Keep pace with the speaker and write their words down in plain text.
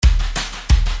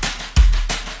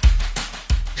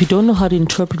If you don't know how to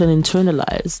interpret and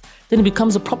internalize, then it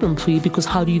becomes a problem for you, because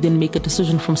how do you then make a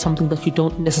decision from something that you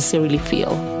don't necessarily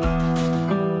feel?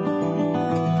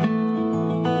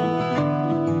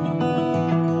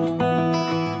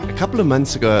 A couple of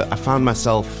months ago, I found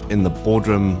myself in the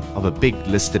boardroom of a big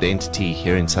listed entity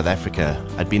here in South Africa.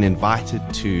 I'd been invited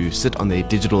to sit on their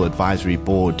digital advisory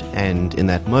board, and in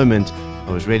that moment,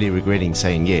 I was really regretting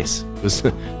saying yes. It was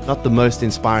not the most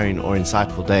inspiring or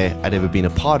insightful day I'd ever been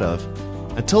a part of,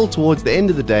 until towards the end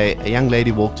of the day, a young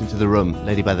lady walked into the room, a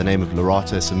lady by the name of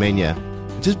Lerato, Semenya.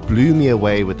 It just blew me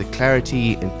away with the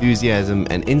clarity, enthusiasm,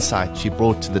 and insight she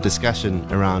brought to the discussion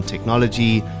around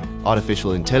technology,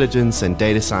 artificial intelligence, and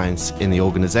data science in the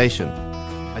organization.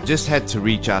 I just had to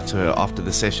reach out to her after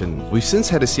the session. We've since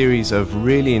had a series of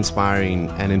really inspiring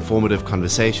and informative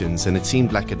conversations, and it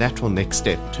seemed like a natural next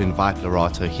step to invite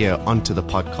Lerato here onto the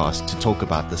podcast to talk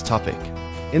about this topic.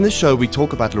 In the show, we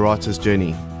talk about Lerato's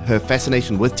journey, her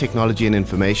fascination with technology and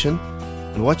information,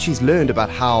 and what she's learned about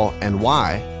how and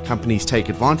why companies take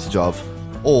advantage of,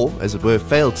 or as it were,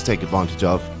 fail to take advantage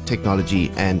of, technology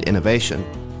and innovation.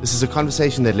 This is a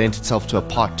conversation that lent itself to a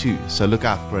part 2, so look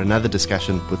out for another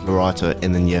discussion with Lerato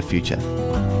in the near future.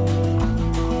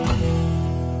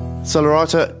 So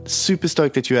Lerato, super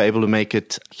stoked that you were able to make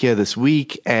it here this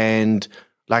week, and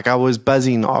like I was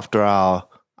buzzing after our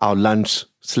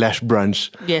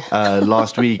lunch/brunch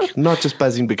last week. Not just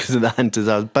buzzing because of the hunters,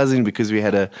 I was buzzing because we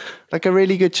had a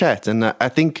really good chat, and I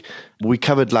think we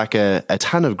covered like a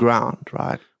ton of ground,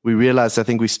 right? We realized, I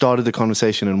think we started the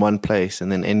conversation in one place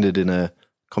and then ended in a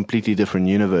completely different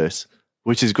universe,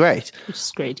 which is great. Which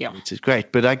is great, yeah. Which is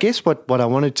great. But I guess what I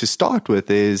wanted to start with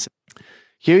is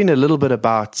hearing a little bit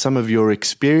about some of your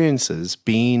experiences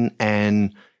being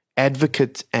an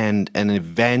advocate and an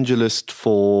evangelist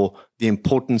for the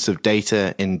importance of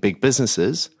data in big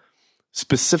businesses,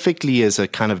 specifically as a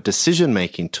kind of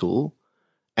decision-making tool,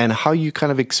 and how you kind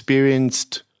of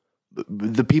experienced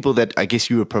the people that I guess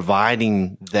you were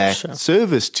providing that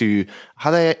service to,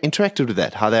 how they interacted with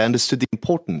that, how they understood the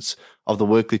importance of the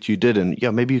work that you did. And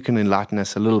yeah, maybe you can enlighten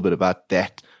us a little bit about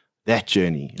that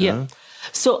journey. You know?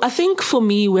 So I think for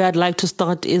me, where I'd like to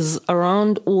start is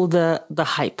around all the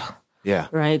hype. Yeah.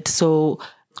 Right. So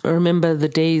I remember the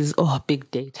days,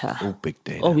 big data. Oh, big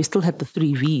data. Oh, we still had the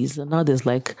 3 V's, and now there's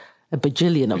like a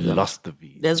bajillion of them. We lost the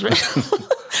V's. That's right.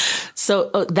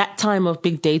 So that time of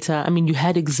big data, I mean, you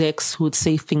had execs who would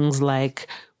say things like,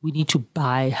 we need to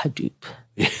buy Hadoop.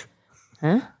 Yeah.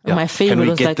 Huh? Yeah. My favorite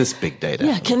was like, this big data?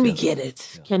 Yeah, can we get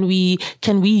it? Yeah.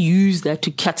 Can we use that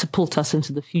to catapult us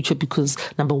into the future? Because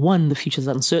number one, the future is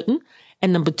uncertain.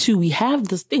 And number two, we have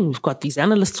this thing. We've got these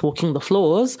analysts walking the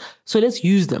floors. So let's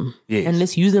use them. Yes. And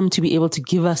let's use them to be able to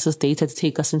give us this data to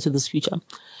take us into this future.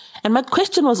 And my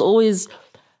question was always,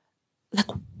 like,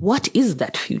 what is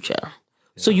that future?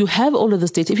 So you have all of this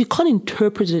data. If you can't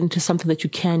interpret it into something that you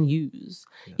can use,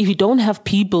 if you don't have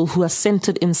people who are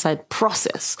centered inside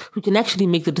process, who can actually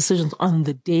make the decisions on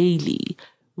the daily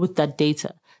with that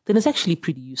data, then it's actually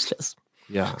pretty useless.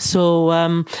 Yeah. So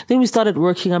then we started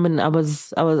working. I mean, I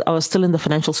was still in the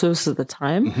financial services at the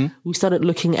time. Mm-hmm. We started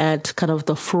looking at kind of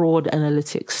the fraud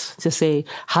analytics to say,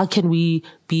 how can we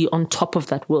be on top of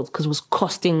that world? Because it was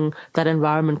costing that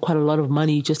environment quite a lot of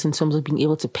money just in terms of being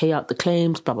able to pay out the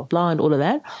claims, blah, blah, blah, and all of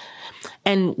that.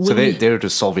 And so they're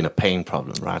just solving a pain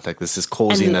problem, right? Like this is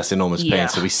causing us enormous pain.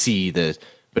 So we see that,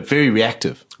 but very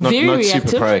reactive, not super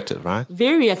proactive, right?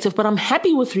 Very reactive, but I'm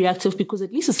happy with reactive because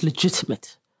at least it's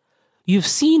legitimate. You've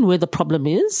seen where the problem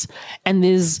is, and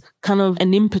there's kind of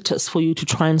an impetus for you to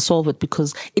try and solve it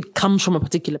because it comes from a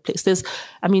particular place. There's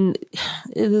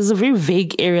a very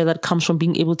vague area that comes from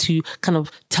being able to kind of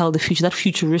tell the future, that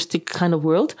futuristic kind of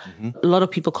world. Mm-hmm. A lot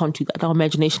of people can't do that. Our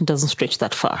imagination doesn't stretch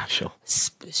that far,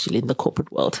 especially in the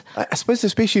corporate world. I suppose,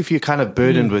 especially if you're kind of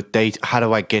burdened with data, how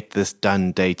do I get this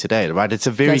done day to day, right? It's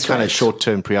a very of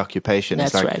short-term preoccupation.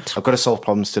 That's it's like, right. I've got to solve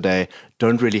problems today.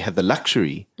 Don't really have the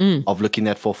luxury of looking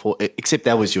at for except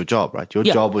that was your job, right? Your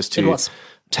job was to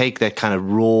take that kind of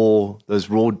those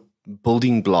raw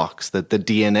building blocks, the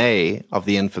DNA of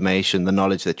the information, the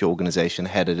knowledge that your organization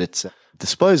had at its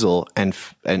disposal, and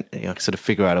sort of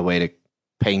figure out a way to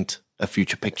paint a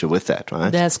future picture with that,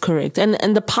 right? That's correct.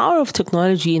 And the power of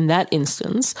technology in that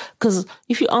instance, because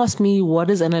if you ask me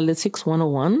what is analytics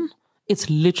 101, it's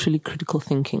literally critical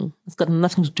thinking. It's got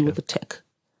nothing to do with the tech.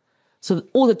 So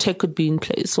all the tech could be in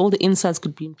place, all the insights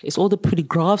could be in place, all the pretty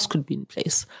graphs could be in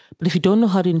place. But if you don't know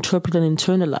how to interpret and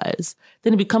internalize,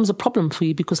 then it becomes a problem for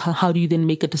you because how do you then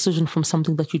make a decision from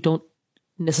something that you don't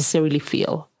necessarily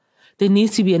feel? there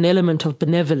needs to be an element of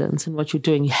benevolence in what you're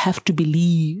doing. You have to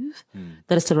believe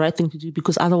that it's the right thing to do,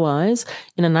 because otherwise,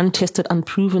 in an untested,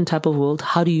 unproven type of world,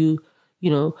 how do you,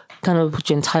 kind of put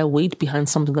your entire weight behind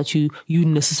something that you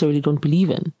necessarily don't believe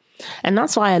in? And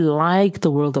that's why I like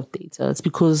the world of data. It's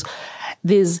because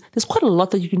there's quite a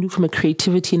lot that you can do from a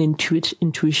creativity and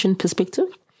intuition perspective.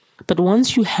 But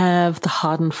once you have the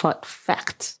hard and fast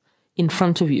facts in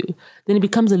front of you, then it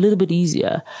becomes a little bit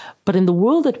easier. But in the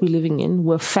world that we're living in,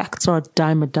 where facts are a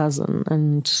dime a dozen,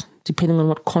 and depending on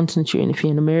what continent you're in, if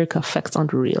you're in America, facts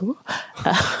aren't real.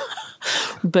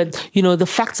 But, the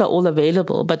facts are all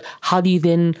available. But how do you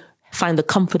then find the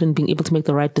comfort in being able to make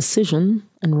the right decision?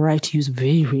 And right used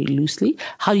very, very loosely.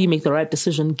 How do you make the right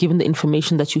decision given the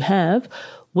information that you have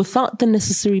without the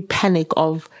necessary panic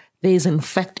of there's in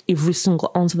fact every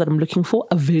single answer that I'm looking for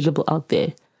available out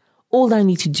there? All I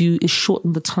need to do is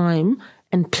shorten the time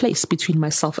and place between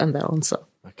myself and that answer.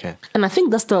 Okay. And I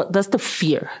think that's the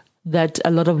fear that a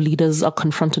lot of leaders are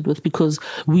confronted with, because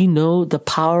we know the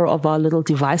power of our little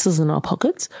devices in our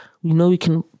pockets. We know we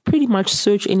can pretty much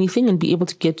search anything and be able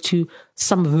to get to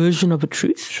some version of a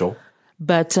truth. Sure.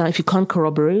 But if you can't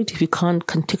corroborate, if you can't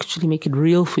contextually make it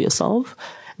real for yourself,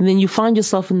 and then you find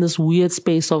yourself in this weird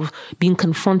space of being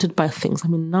confronted by things. I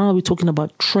mean, now we're talking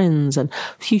about trends and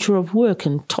future of work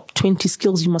and top 20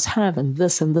 skills you must have and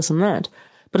this and this and that.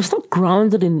 But it's not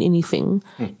grounded in anything.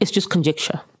 It's just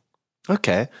conjecture.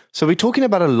 Okay. So we're talking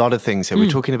about a lot of things here. We're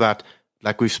talking about,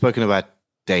 like we've spoken about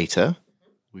data.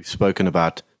 We've spoken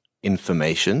about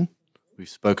information. We've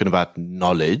spoken about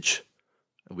knowledge.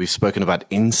 We've spoken about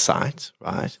insight,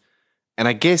 right? And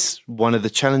I guess one of the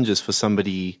challenges for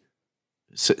somebody,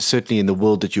 certainly in the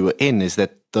world that you are in, is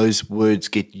that those words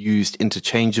get used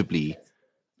interchangeably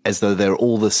as though they're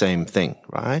all the same thing,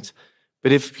 right?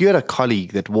 But if you had a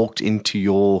colleague that walked into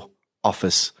your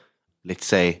office, let's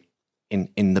say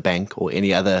in the bank or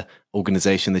any other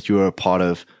organization that you were a part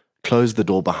of, closed the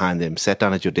door behind them, sat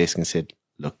down at your desk and said,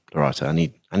 "Look, Lerato,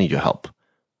 I need your help.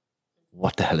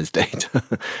 What the hell is data?"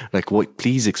 Like,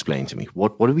 please explain to me.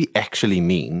 What do we actually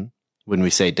mean when we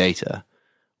say data?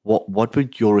 What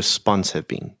would your response have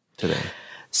been today?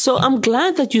 So I'm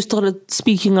glad that you started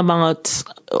speaking about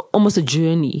almost a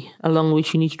journey along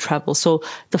which you need to travel. So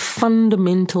the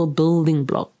fundamental building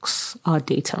blocks are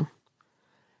data.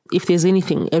 If there's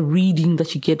anything, a reading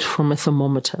that you get from a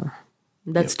thermometer,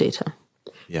 that's data,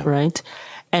 right?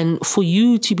 And for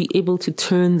you to be able to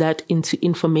turn that into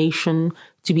information,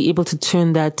 to be able to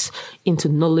turn that into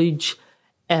knowledge,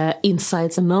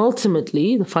 insights, and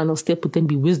ultimately the final step would then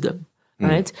be wisdom.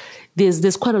 Right?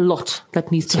 There's quite a lot that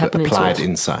needs to happen. Applied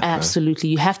insight. Absolutely.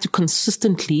 Right? You have to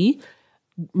consistently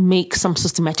make some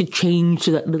systematic change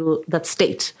to that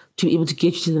state to be able to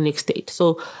get you to the next state.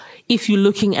 So if you're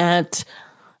looking at,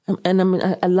 and I mean,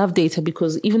 I love data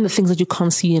because even the things that you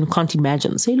can't see and can't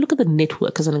imagine. Say, look at the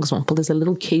network as an example. There's a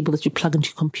little cable that you plug into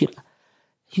your computer.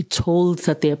 You're told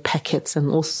that there are packets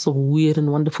and all sorts of weird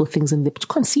and wonderful things in there, but you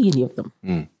can't see any of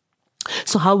them.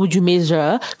 So how would you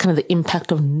measure kind of the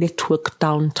impact of network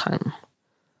downtime?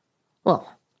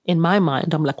 Well, in my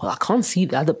mind, I'm like, well, I can't see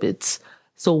the other bits.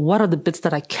 So what are the bits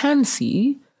that I can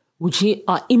see, which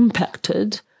are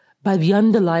impacted by the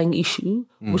underlying issue,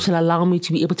 which will allow me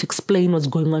to be able to explain what's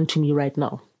going on to me right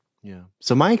now? Yeah.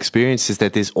 So my experience is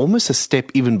that there's almost a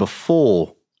step even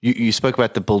before you spoke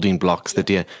about the building blocks,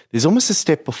 there's almost a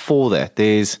step before that.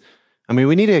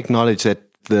 We need to acknowledge that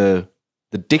the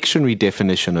dictionary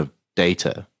definition of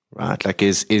data, right? Like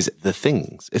is the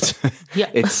things. It's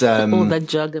all that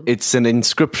jargon. It's an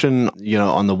inscription,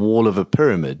 on the wall of a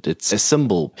pyramid. It's a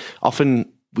symbol.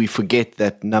 Often we forget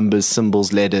that numbers,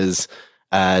 symbols, letters,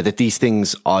 that these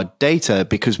things are data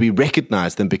because we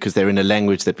recognize them because they're in a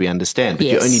language that we understand. But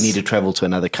you only need to travel to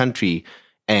another country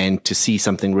and to see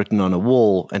something written on a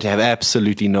wall and to have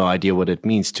absolutely no idea what it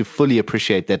means to fully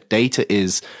appreciate that data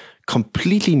is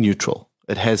completely neutral.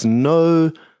 It has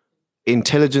no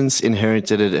intelligence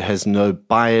inherent in it. It has no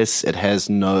bias. It has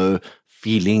no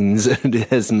feelings. It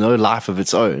has no life of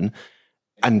its own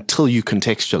until you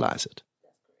contextualize it.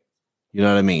 You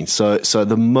know what I mean? So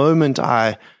the moment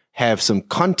I have some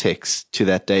context to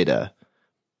that data,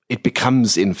 it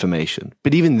becomes information.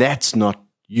 But even that's not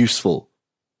useful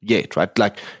yet, right?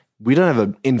 Like we don't have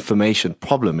an information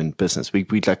problem in business. We've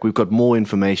got more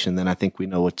information than I think we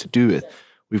know what to do with.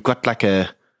 We've got a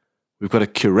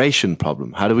curation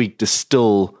problem. How do we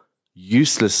distill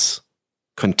useless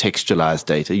contextualized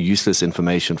data, useless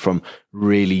information from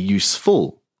really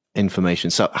useful information?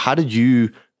 So how did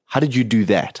you do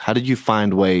that? How did you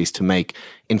find ways to make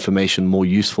information more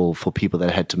useful for people that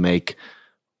had to make,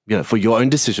 for your own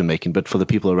decision making, but for the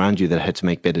people around you that had to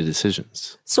make better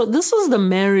decisions? So this is the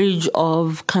marriage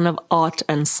of kind of art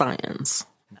and science.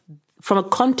 From a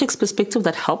context perspective,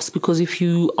 that helps, because if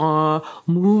you are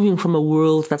moving from a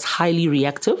world that's highly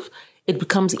reactive, it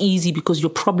becomes easy because your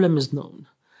problem is known.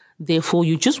 Therefore,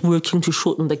 you're just working to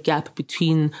shorten the gap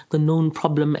between the known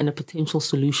problem and a potential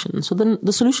solution. So then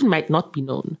the solution might not be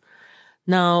known.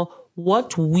 Now,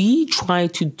 what we try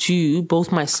to do,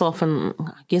 both myself and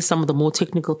I guess some of the more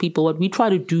technical people, what we try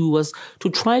to do was to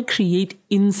try create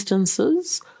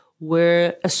instances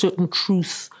where a certain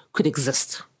truth could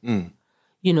exist.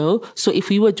 So if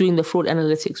we were doing the fraud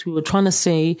analytics, we were trying to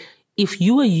say, if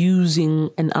you are using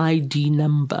an ID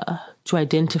number to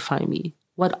identify me,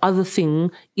 what other thing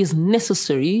is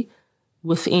necessary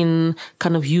within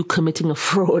kind of you committing a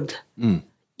fraud?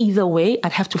 Either way,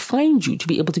 I'd have to find you to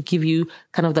be able to give you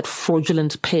kind of that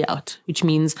fraudulent payout, which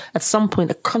means at some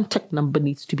point a contact number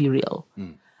needs to be real.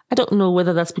 I don't know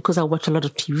whether that's because I watch a lot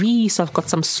of TV, so I've got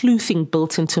some sleuthing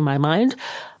built into my mind.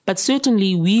 But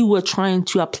certainly we were trying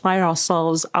to apply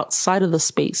ourselves outside of the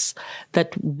space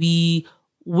that we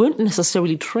weren't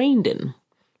necessarily trained in.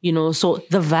 So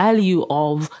the value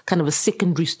of kind of a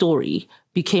secondary story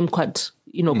became quite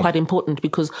important,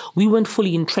 because we weren't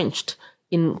fully entrenched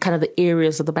in kind of the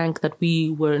areas of the bank that we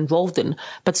were involved in.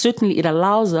 But certainly it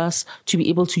allows us to be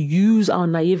able to use our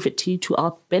naivety to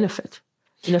our benefit.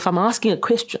 If I'm asking a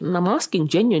question, I'm asking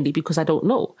genuinely because I don't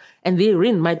know. And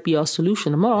therein might be our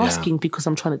solution. I'm not asking because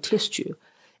I'm trying to test you.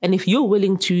 And if you're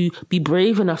willing to be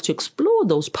brave enough to explore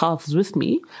those paths with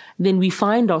me, then we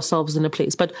find ourselves in a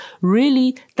place. But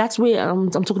really, that's where I'm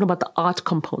talking about the art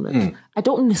component. I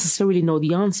don't necessarily know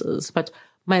the answers, but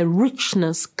my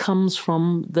richness comes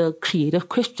from the creative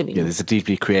questioning. Yeah, there's a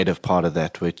deeply creative part of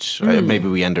that, which maybe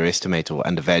we underestimate or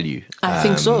undervalue. I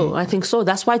think so.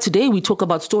 That's why today we talk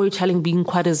about storytelling being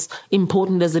quite as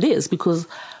important as it is, because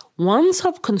once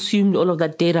I've consumed all of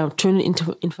that data, turned it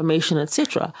into information,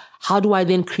 etc., how do I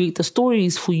then create the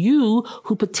stories for you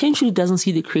who potentially doesn't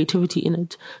see the creativity in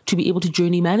it to be able to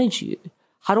journey manage you?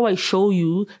 How do I show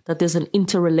you that there's an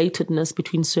interrelatedness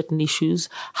between certain issues?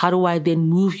 How do I then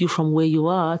move you from where you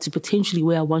are to potentially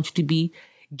where I want you to be,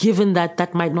 given that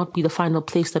that might not be the final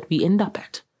place that we end up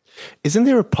at? Isn't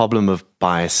there a problem of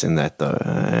bias in that, though?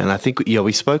 And I think,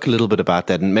 we spoke a little bit about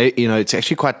that. And, it's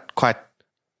actually quite,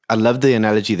 I love the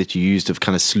analogy that you used of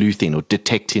kind of sleuthing or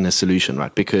detecting a solution,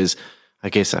 right? Because I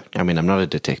guess, I'm not a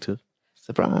detective.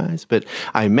 Surprise. But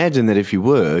I imagine that if you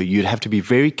were, you'd have to be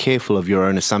very careful of your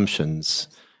own assumptions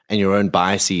and your own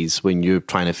biases when you're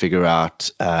trying to figure out,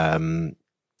 who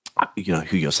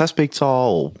your suspects are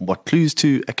or what clues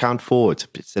to account for.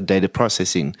 It's a data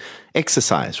processing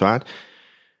exercise, right?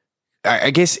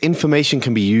 I guess information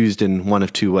can be used in one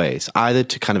of two ways, either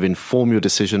to kind of inform your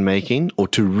decision making or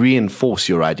to reinforce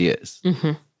your ideas.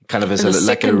 Kind of as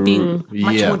being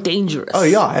much more dangerous. Oh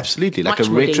yeah, absolutely. Like a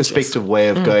retrospective way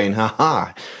of going,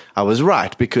 I was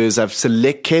right, because I've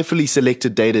carefully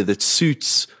selected data that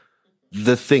suits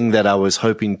the thing that I was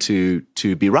hoping to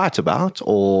be right about,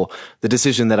 or the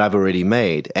decision that I've already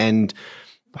made. And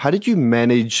how did you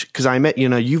manage? Because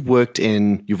you've worked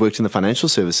in the financial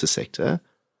services sector,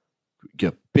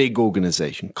 big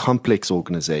organization, complex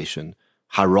organization,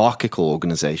 hierarchical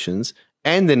organizations.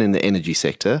 And then in the energy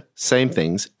sector, same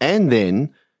things. And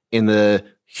then in the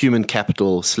human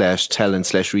capital / talent /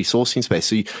 resourcing space.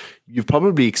 So you've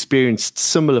probably experienced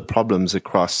similar problems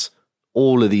across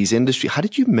all of these industries. How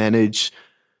did you manage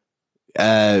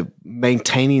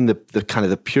maintaining the kind of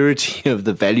the purity of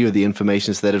the value of the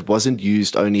information so that it wasn't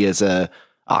used only as I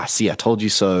told you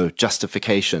so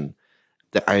justification?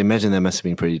 I imagine that must have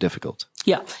been pretty difficult.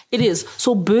 Yeah, it is.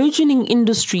 So burgeoning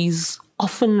industries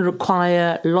often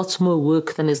require lots more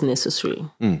work than is necessary.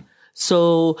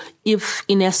 So if,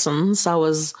 in essence, I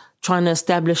was trying to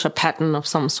establish a pattern of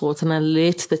some sort and I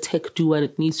let the tech do what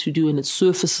it needs to do and it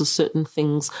surfaces certain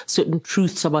things, certain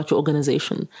truths about your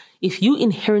organization, if you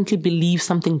inherently believe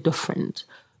something different,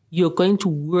 you're going to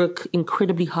work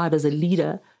incredibly hard as a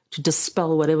leader to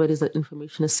dispel whatever it is that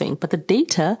information is saying. But the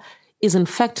data is, in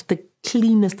fact, the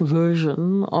cleanest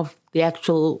version of the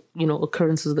actual,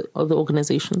 occurrences of the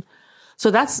organization. So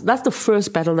that's the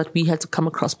first battle that we had to come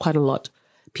across quite a lot.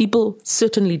 People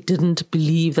certainly didn't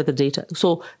believe that the data.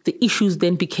 So the issues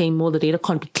then became more the data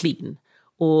can't be clean,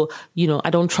 or, I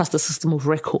don't trust the system of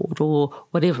record or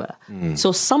whatever.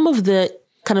 So some of the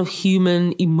kind of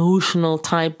human, emotional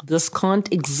type, this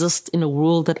can't exist in a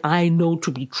world that I know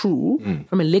to be true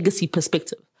from a legacy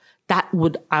perspective. I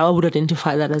would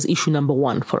identify that as issue number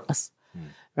one for us.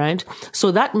 Right?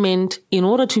 So that meant in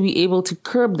order to be able to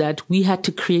curb that, we had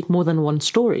to create more than one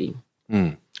story.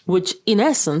 which in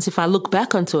essence, if I look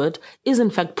back onto it, is in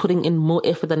fact putting in more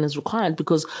effort than is required,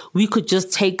 because we could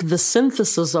just take the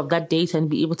synthesis of that data and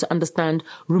be able to understand,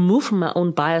 remove from our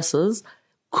own biases,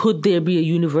 could there be a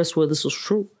universe where this was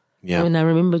true? Yeah. I mean, I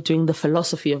remember doing the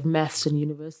philosophy of maths in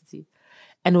university,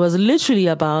 and it was literally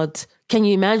about, can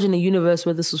you imagine a universe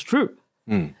where this was true?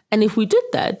 And if we did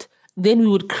that, then we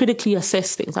would critically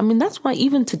assess things. I mean, that's why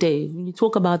even today, when you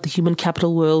talk about the human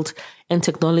capital world and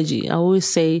technology, I always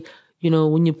say,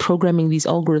 when you're programming these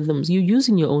algorithms, you're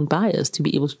using your own bias to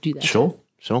be able to do that. Sure.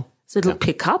 So it'll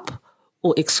pick up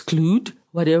or exclude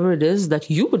whatever it is that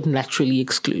you would naturally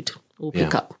exclude or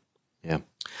pick up. Yeah.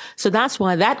 So that's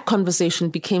why that conversation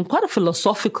became quite a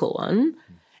philosophical one.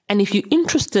 And if you're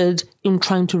interested in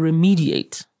trying to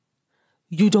remediate,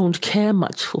 you don't care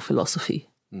much for philosophy.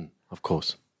 Of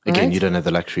course. Again, right? You don't have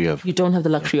the luxury of... You don't have the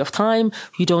luxury of time.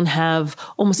 You don't have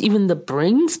almost even the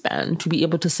brain span to be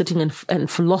able to sit in and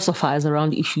philosophize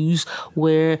around issues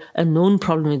where a known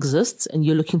problem exists and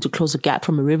you're looking to close a gap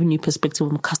from a revenue perspective,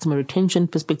 from a customer retention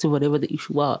perspective, whatever the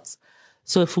issue was.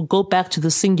 So if we go back to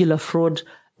the singular fraud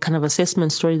kind of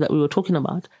assessment story that we were talking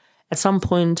about, at some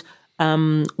point,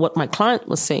 what my client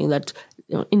was saying, that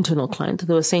internal client,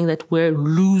 they were saying that we're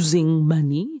losing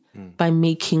money by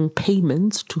making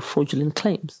payments to fraudulent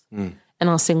claims. And I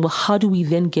was saying, well, how do we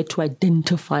then get to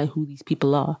identify who these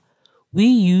people are? We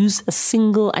use a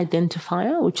single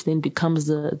identifier, which then becomes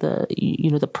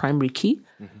the primary key.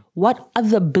 What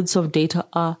other bits of data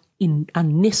are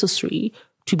necessary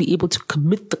to be able to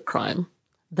commit the crime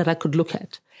that I could look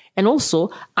at? And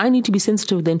also, I need to be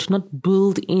sensitive then to not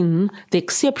build in the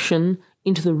exception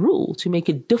into the rule to make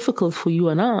it difficult for you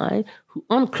and I, who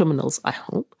aren't criminals, I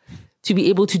hope, to be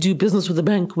able to do business with the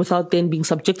bank without then being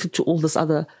subjected to all this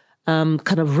other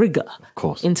kind of rigor, of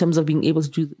course, in terms of being able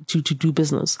to do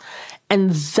business. And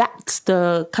that's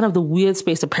the kind of the weird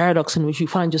space, the paradox in which you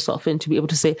find yourself in, to be able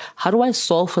to say, how do I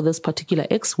solve for this particular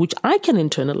X, which I can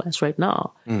internalize right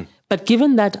now? But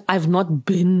given that I've not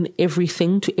been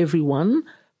everything to everyone,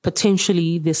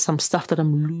 potentially there's some stuff that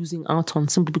I'm losing out on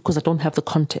simply because I don't have the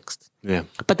context. Yeah.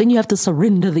 But then you have to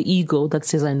surrender the ego that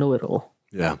says, I know it all.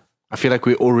 Yeah. I feel like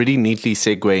we're already neatly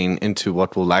segueing into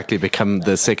what will likely become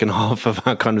the second half of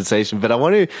our conversation. But I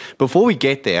want to, before we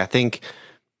get there, I think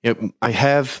I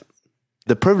have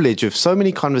the privilege of so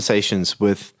many conversations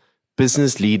with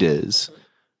business leaders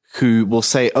who will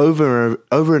say over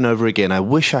and over again, I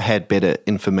wish I had better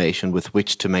information with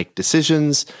which to make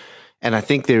decisions. And I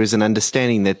think there is an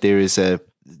understanding that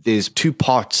there's two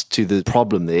parts to the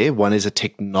problem there. One is a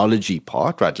technology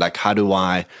part, right? Like, how do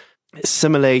I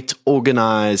assimilate,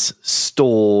 organize,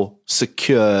 store,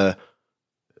 secure,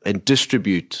 and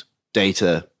distribute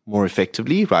data more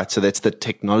effectively, right? So that's the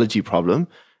technology problem.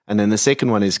 And then the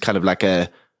second one is kind of like a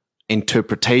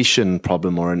interpretation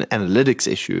problem or an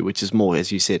analytics issue, which is more,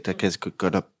 as you said, like has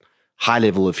got a high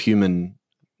level of human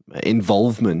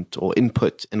involvement or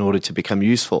input in order to become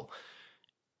useful.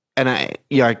 And I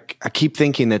keep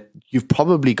thinking that you've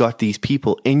probably got these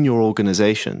people in your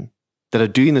organization that are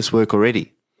doing this work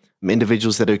already.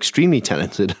 Individuals that are extremely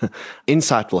talented,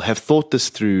 insightful, have thought this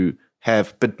through,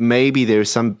 but maybe there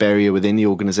is some barrier within the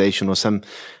organization or some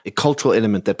cultural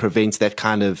element that prevents that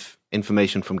kind of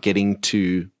information from getting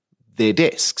to their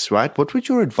desks, right? What would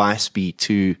your advice be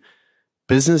to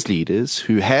business leaders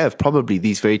who have probably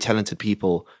these very talented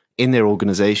people in their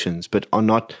organizations, but are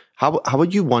not, how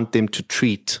would you want them to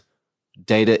treat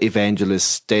data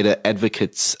evangelists, data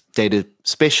advocates, data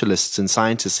specialists and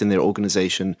scientists in their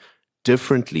organization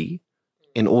differently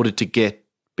in order to get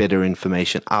better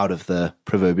information out of the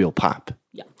proverbial pipe?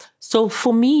 Yeah. So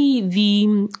for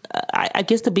me, I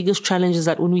guess the biggest challenge is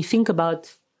that when we think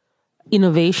about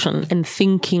innovation and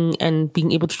thinking and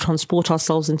being able to transport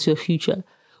ourselves into a future,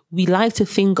 we like to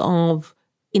think of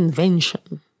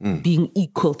invention being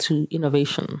equal to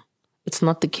innovation. It's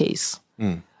not the case.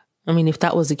 I mean, if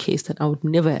that was the case, then I would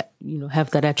never,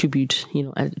 have that attribute,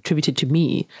 attributed to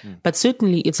me. But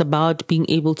certainly it's about being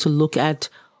able to look at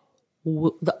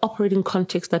the operating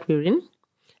context that we're in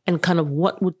and kind of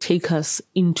what would take us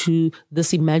into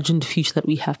this imagined future that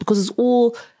we have, because it's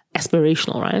all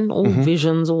aspirational, right? All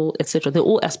visions, all et cetera. They're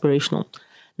all aspirational.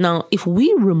 Now, if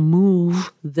we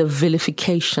remove the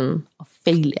vilification of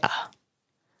failure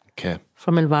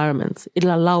from environments,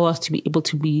 it'll allow us to be able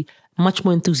to be much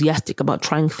more enthusiastic about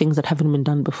trying things that haven't been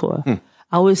done before. I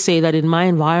always say that in my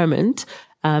environment,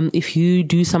 if you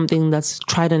do something that's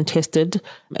tried and tested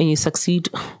and you succeed,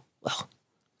 well,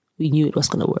 we knew it was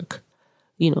going to work,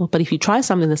 But if you try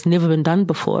something that's never been done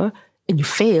before and you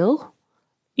fail,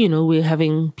 we're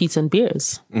having pizza and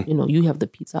beers. You have the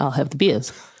pizza, I'll have the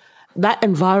beers. That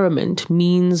environment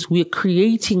means we're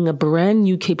creating a brand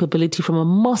new capability from a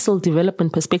muscle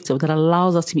development perspective that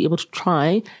allows us to be able to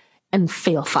try and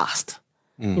fail fast.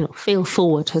 Fail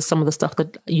forward is some of the stuff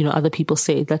that, other people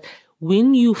say, that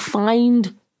when you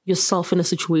find yourself in a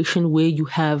situation where you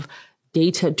have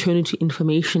data turned into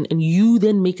information and you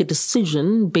then make a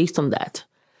decision based on that,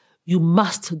 you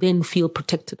must then feel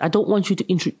protected. I don't want you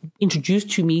to introduce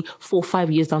to me 4 or 5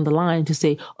 years down the line to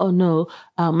say, oh no,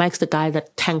 Mike's the guy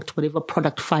that tanked whatever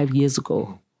product 5 years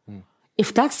ago.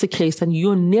 If that's the case, then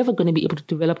you're never going to be able to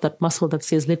develop that muscle that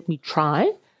says, let me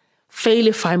try, fail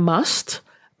if I must.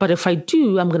 But if I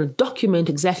do, I'm going to document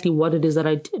exactly what it is that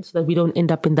I did so that we don't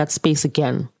end up in that space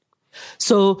again.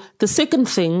 So the second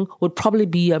thing would probably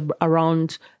be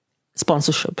around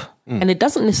sponsorship. And it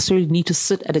doesn't necessarily need to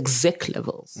sit at exec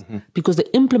levels because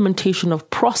the implementation of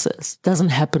process doesn't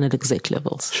happen at exec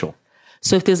levels. Sure.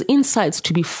 So if there's insights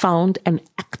to be found and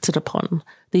acted upon,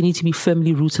 they need to be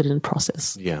firmly rooted in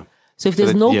process. Yeah. So if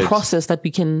there's no process that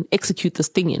we can execute this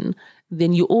thing in,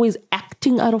 then you're always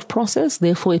acting out of process.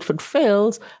 Therefore, if it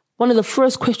fails, one of the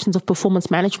first questions of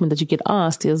performance management that you get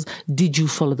asked is, did you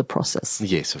follow the process?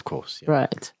 Yes, of course. Yeah.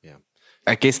 Right. Yeah.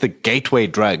 I guess the gateway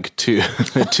drug to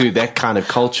to that kind of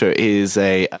culture is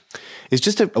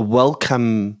just a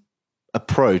welcome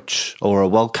approach or a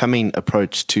welcoming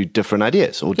approach to different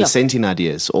ideas or dissenting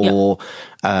ideas or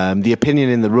the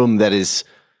opinion in the room that is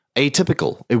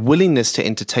atypical, a willingness to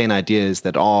entertain ideas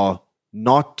that are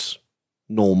not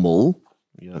normal,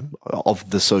 of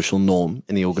the social norm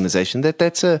in the organization.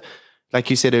 That's a, like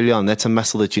you said earlier on, that's a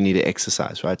muscle that you need to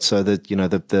exercise, right? So that,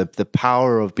 the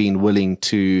power of being willing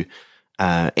to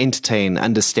entertain,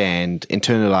 understand,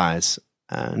 internalize,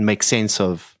 and make sense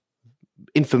of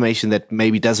information that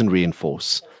maybe doesn't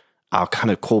reinforce our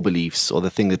kind of core beliefs or the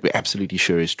thing that we're absolutely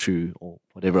sure is true or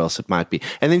whatever else it might be.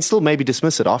 And then still maybe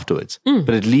dismiss it afterwards, but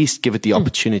at least give it the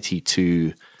opportunity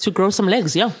to grow some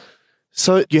legs. Yeah.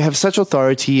 So you have such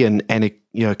authority and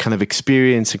kind of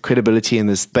experience and credibility in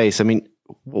this space. I mean,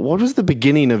 what was the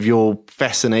beginning of your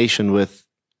fascination with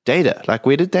data? Like,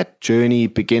 where did that journey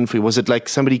begin for you? Was it like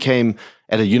somebody came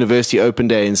at a university open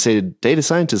day and said, data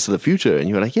scientists are the future? And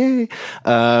you were like, yay.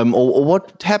 Or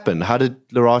what happened? How did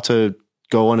Lerato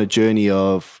go on a journey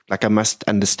of, like, I must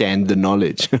understand the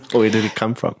knowledge? Or where did it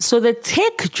come from? So the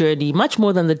tech journey, much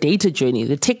more than the data journey,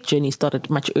 the tech journey started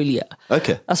much earlier.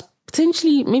 Okay. I was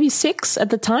potentially maybe 6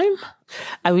 at the time.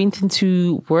 I went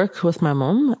into work with my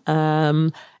mom.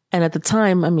 And at the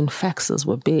time, faxes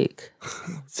were big.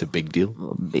 It's a big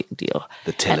deal. Big deal.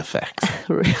 The telefax.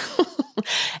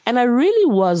 And I really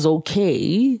was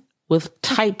okay with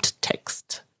typed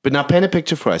text. But now paint a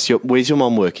picture for us. Where's your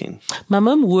mom working? My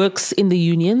mom works in the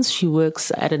unions. She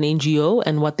works at an NGO,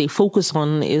 and what they focus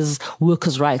on is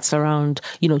workers' rights around,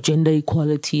 gender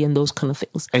equality and those kind of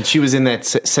things. And she was in that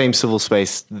same civil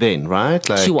space then, right?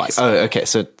 Like, she was. Oh, okay.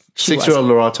 So 6-year-old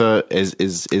Lerato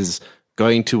is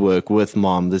going to work with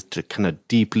mom, this kind of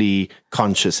deeply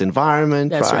conscious environment,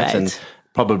 That's right? And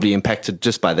probably impacted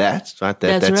just by that, right?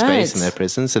 That space and that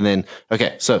presence. And then,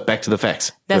 okay, so back to the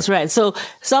fax. That's right. So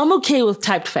I'm okay with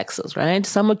typed faxes, right?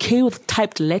 So I'm okay with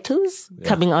typed letters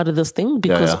coming out of this thing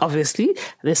because obviously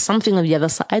there's something on the other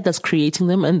side that's creating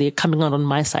them and they're coming out on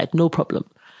my side. No problem.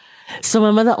 So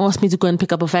my mother asked me to go and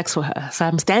pick up a fax for her. So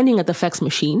I'm standing at the fax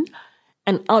machine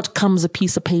and out comes a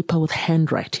piece of paper with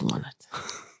handwriting on it. I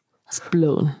was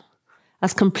blown. I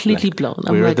was completely blown.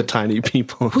 Where are the tiny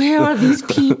people? Where are these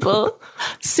people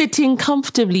sitting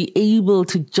comfortably able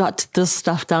to jot this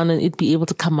stuff down and it be able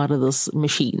to come out of this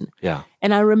machine? Yeah.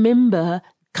 And I remember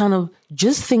kind of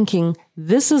just thinking,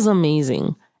 this is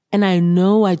amazing. And I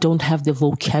know I don't have the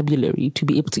vocabulary to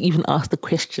be able to even ask the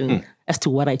question as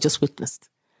to what I just witnessed.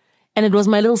 And it was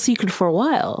my little secret for a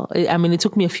while. It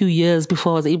took me a few years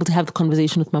before I was able to have the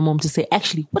conversation with my mom to say,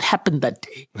 actually, what happened that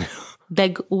day?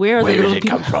 Like, where are the little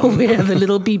people? Where are the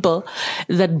little people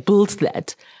that built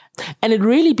that? And it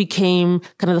really became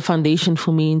kind of the foundation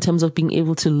for me in terms of being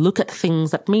able to look at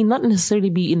things that may not necessarily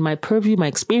be in my purview, my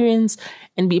experience,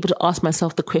 and be able to ask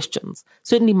myself the questions,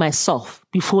 certainly myself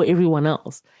before everyone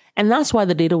else. And that's why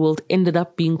the data world ended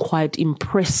up being quite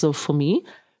impressive for me,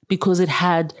 because it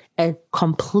had a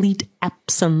complete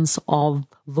absence of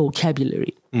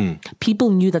vocabulary.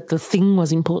 People knew that the thing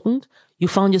was important. You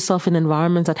found yourself in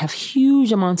environments that have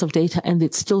huge amounts of data and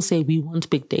they'd still say, we want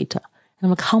big data. And I'm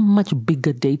like, how much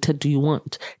bigger data do you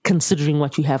want, considering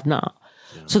what you have now?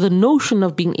 Yeah. So the notion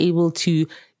of being able to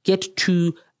get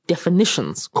to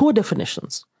definitions, core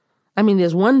definitions.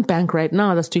 There's one bank right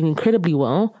now that's doing incredibly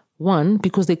well. One,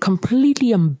 because they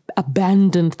completely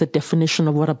abandoned the definition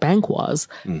of what a bank was.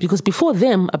 Because before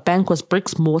them, a bank was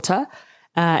bricks, mortar,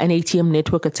 an ATM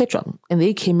network, etc. And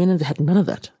they came in and they had none of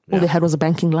that. All they had was a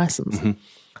banking license.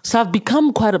 So I've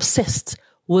become quite obsessed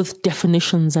with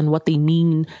definitions and what they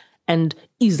mean. And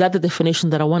is that the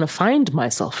definition that I want to find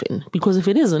myself in? Because if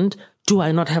it isn't, do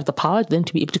I not have the power then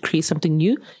to be able to create something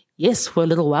new? Yes, for a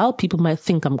little while, people might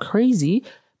think I'm crazy,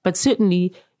 but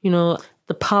certainly,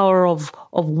 the power of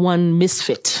one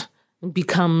misfit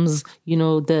becomes,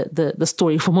 the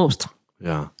story for most.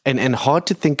 Yeah. And hard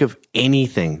to think of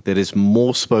anything that is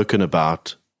more spoken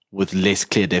about with less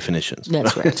clear definitions.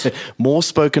 That's right. More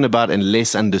spoken about and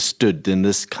less understood than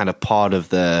this kind of part of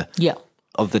the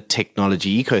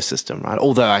technology ecosystem, right?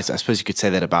 Although I suppose you could say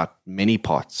that about many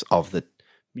parts of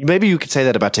maybe you could say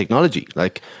that about technology,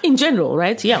 like in general,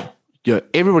 right? Yeah.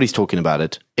 Everybody's talking about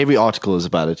it. Every article is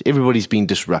about it. Everybody's being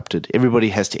disrupted. Everybody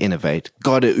has to innovate.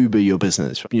 Gotta Uber your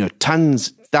business.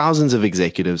 Thousands of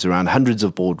executives around hundreds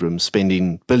of boardrooms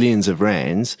spending billions of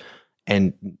rands,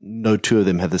 and no two of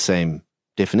them have the same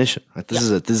definition. Right? This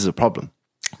is a problem.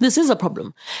 This is a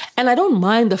problem. And I don't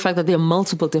mind the fact that there are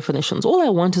multiple definitions. All I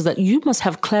want is that you must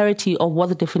have clarity of what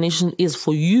the definition is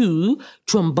for you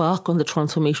to embark on the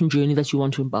transformation journey that you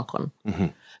want to embark on.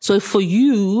 So if for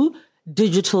you,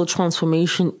 digital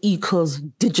transformation equals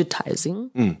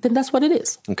digitizing, then that's what it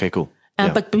is. Okay, cool.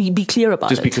 But be clear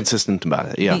about it. Just be consistent about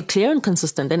it. Yeah. Be clear and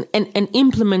consistent and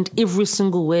implement every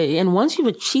single way. And once you've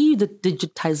achieved the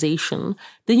digitization,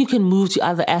 then you can move to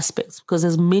other aspects, because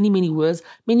there's many, many words,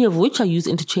 many of which are used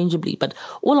interchangeably. But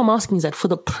all I'm asking is that for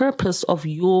the purpose of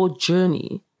your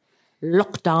journey,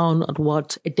 lock down on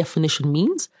what a definition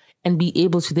means and be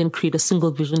able to then create a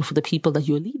single vision for the people that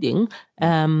you're leading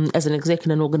as an exec in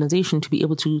an organization to be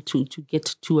able to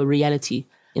get to a reality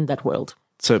in that world.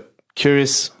 So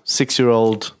curious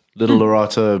 6-year-old little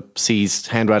Lerato sees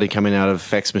handwriting coming out of a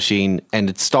fax machine, and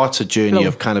it starts a journey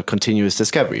of kind of continuous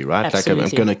discovery, right? Absolutely.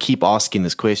 Like I'm going to keep asking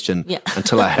this question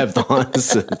until I have the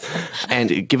answer.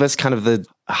 And give us kind of the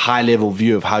high level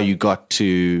view of how you got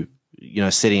to,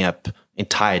 setting up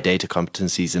entire data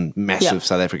competencies in massive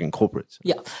South African corporates.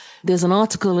 Yeah. There's an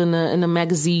article in a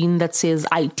magazine that says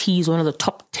IT is one of the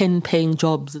top 10 paying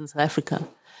jobs in South Africa.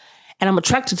 And I'm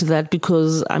attracted to that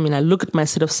because, I look at my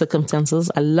set of circumstances.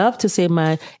 I love to say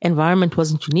my environment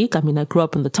wasn't unique. I grew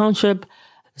up in the township,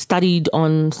 studied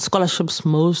on scholarships,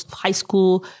 most high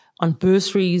school, on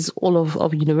bursaries, all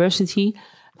of university.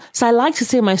 So I like to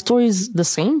say my story is the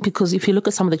same, because if you look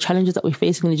at some of the challenges that we're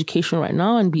facing in education right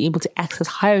now and be able to access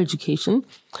higher education,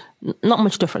 not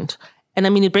much different. And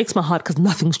it breaks my heart because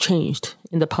nothing's changed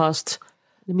in the past,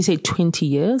 20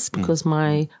 years, because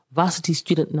my varsity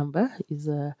student number is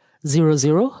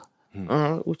 00,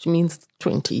 which means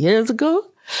 20 years ago.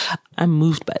 I'm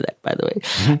moved by that, by the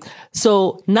way.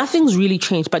 So nothing's really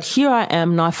changed. But here I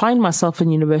am now. I find myself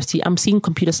in university. I'm seeing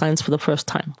computer science for the first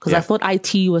time, because I thought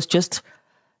IT was just,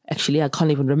 actually, I can't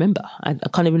even remember. I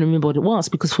can't even remember what it was,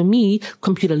 because for me,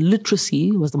 computer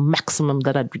literacy was the maximum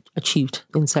that I'd achieved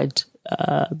inside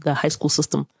the high school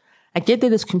system. I get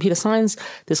there's computer science,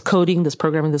 there's coding, there's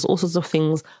programming, there's all sorts of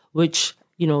things which,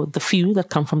 the few that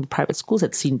come from the private schools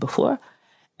had seen before.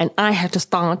 And I had to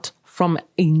start from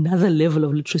another level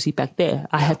of literacy back there.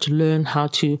 I had to learn how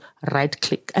to right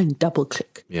click and double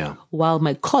click. Yeah. While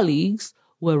my colleagues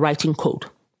were writing code.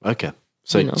 Okay.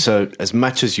 So as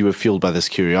much as you were fueled by this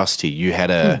curiosity, you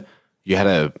had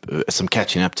some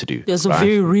catching up to do. There's a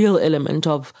very real element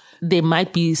of, there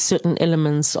might be certain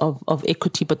elements of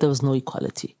equity, but there was no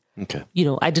equality. Okay.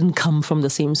 I didn't come from the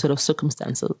same sort of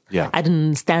circumstances. Yeah. I didn't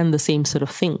understand the same sort of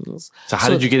things. So how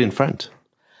did you get in front?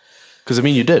 Because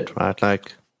you did, right?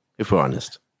 Like, if we're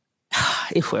honest.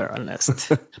 If we're honest.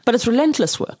 But it's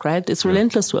relentless work, right? It's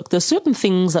relentless work. There's certain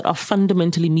things that are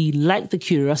fundamentally me, like the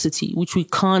curiosity, which we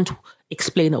can't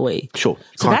explain away. Sure.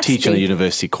 So can't teach in a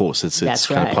university course. It's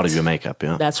kind of part of your makeup,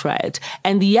 yeah. That's right.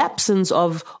 And the absence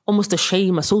of almost a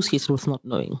shame associated with not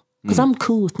knowing. Because I'm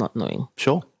cool with not knowing.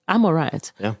 Sure. I'm all right.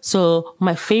 Yeah. So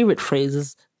my favorite phrase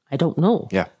is, I don't know.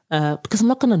 Yeah. Because I'm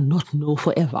not going to not know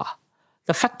forever.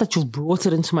 The fact that you've brought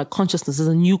it into my consciousness as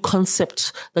a new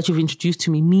concept that you've introduced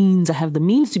to me means I have the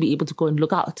means to be able to go and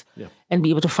look out and be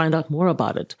able to find out more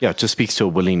about it. Yeah, it just speaks to a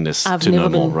willingness to know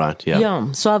more, right? Yeah.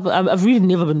 Yeah. So I've really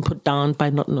never been put down by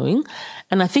not knowing.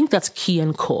 And I think that's key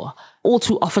and core. All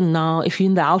too often now, if you're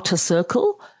in the outer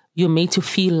circle, you're made to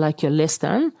feel like you're less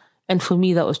than. And for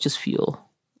me, that was just fuel.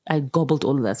 I gobbled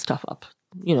all of that stuff up.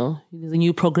 There's a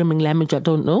new programming language I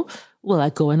don't know. Well,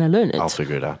 I go and I learn it. I'll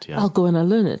figure it out, yeah. I'll go and I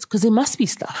learn it, because there must be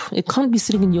stuff. It can't be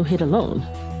sitting in your head alone.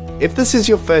 If this is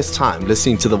your first time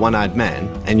listening to The One-Eyed Man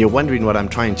and you're wondering what I'm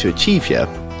trying to achieve here,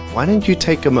 why don't you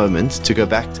take a moment to go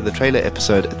back to the trailer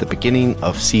episode at the beginning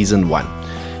of Season 1.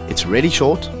 It's really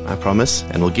short, I promise,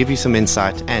 and will give you some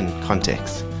insight and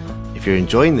context. If you're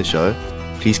enjoying the show,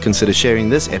 please consider sharing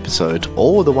this episode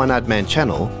or the One-Eyed Man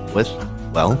channel with,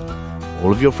 well,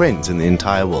 all of your friends in the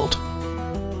entire world.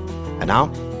 And now,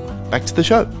 back to the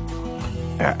show.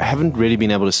 I haven't really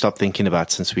been able to stop thinking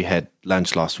about since we had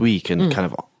lunch last week and kind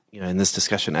of, in this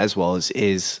discussion as well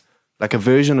is like a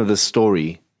version of this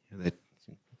story, that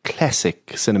classic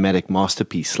cinematic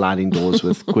masterpiece, Sliding Doors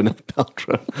with Gwyneth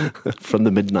Paltrow from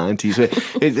the mid-90s.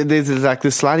 Where there's like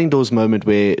this Sliding Doors moment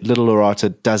where little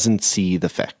Lerato doesn't see the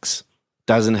facts,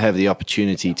 doesn't have the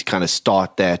opportunity to kind of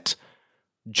start that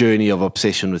journey of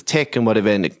obsession with tech and whatever,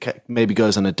 and it maybe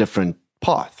goes on a different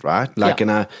path, right? Like,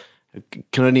 and I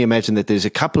can only imagine that there's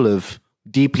a couple of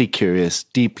deeply curious,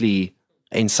 deeply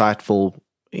insightful,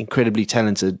 incredibly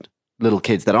talented little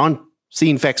kids that aren't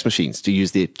seeing fax machines, to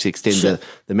extend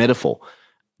the metaphor.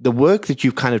 The work that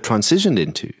you've kind of transitioned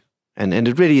into, and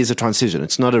it really is a transition.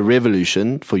 It's not a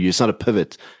revolution for you. It's not a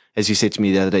pivot. As you said to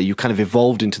me the other day, you kind of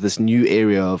evolved into this new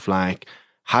area of like,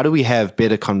 how do we have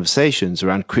better conversations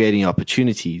around creating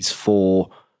opportunities for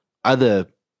other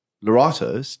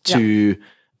Leratos to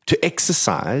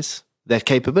exercise that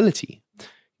capability?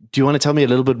 Do you want to tell me a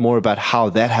little bit more about how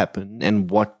that happened and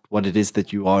what it is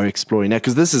that you are exploring now?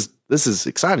 Because this is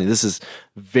exciting. This is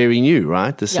very new,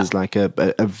 right? This is like a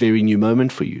very new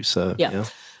moment for you. So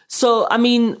So I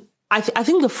mean, I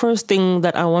think the first thing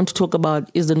that I want to talk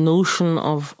about is the notion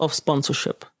of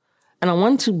sponsorship. And I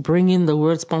want to bring in the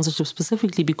word sponsorship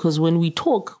specifically because when we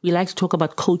talk, we like to talk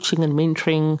about coaching and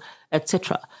mentoring,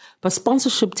 etc. But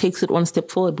sponsorship takes it one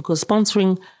step forward because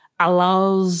sponsoring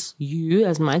allows you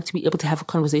as Mike to be able to have a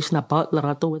conversation about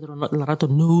Lerato, whether or not Lerato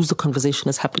knows the conversation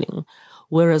is happening.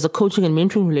 Whereas a coaching and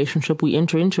mentoring relationship, we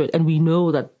enter into it and we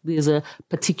know that there's a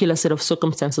particular set of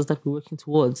circumstances that we're working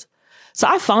towards. So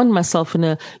I found myself in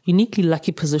a uniquely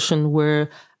lucky position where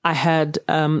I had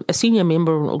a senior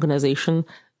member of an organization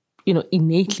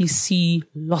innately see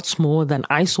lots more than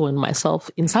I saw in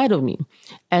myself inside of me.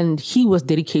 And he was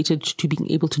dedicated to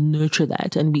being able to nurture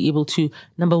that and be able to,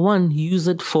 number one, use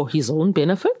it for his own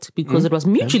benefit because it was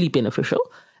mutually beneficial.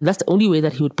 That's the only way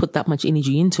that he would put that much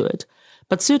energy into it.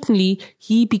 But certainly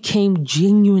he became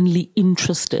genuinely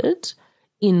interested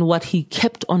in what he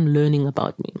kept on learning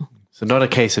about me. So not a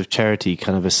case of charity,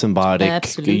 kind of a symbiotic,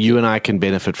 Absolutely. You and I can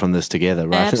benefit from this together,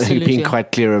 right? Absolutely. Being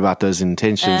quite clear about those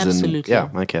intentions. Absolutely.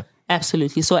 And okay.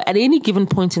 Absolutely. So at any given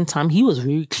point in time, he was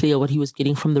very clear what he was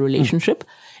getting from the relationship.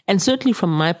 And certainly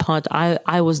from my part,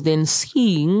 I was then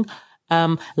seeing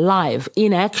live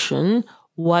in action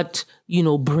what,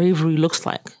 bravery looks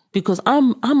like. Because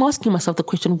I'm asking myself the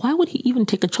question, why would he even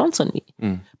take a chance on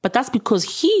me? But that's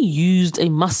because he used a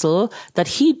muscle that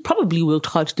he probably worked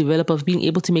hard to develop of being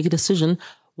able to make a decision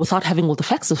without having all the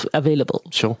facts available.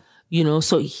 Sure.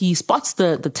 So he spots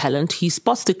the talent, he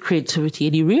spots the creativity,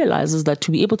 and he realizes that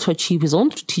to be able to achieve his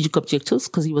own strategic objectives,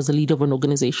 because he was the leader of an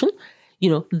organization,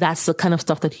 that's the kind of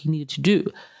stuff that he needed to do.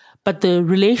 But the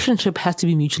relationship has to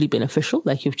be mutually beneficial,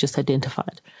 like you've just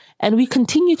identified. And we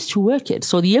continued to work it.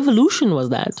 So the evolution was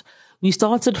that we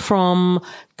started from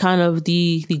kind of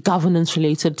the governance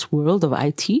related world of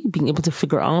IT, being able to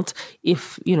figure out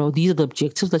if, these are the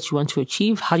objectives that you want to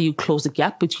achieve. How do you close the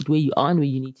gap between where you are and where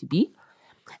you need to be?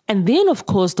 And then, of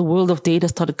course, the world of data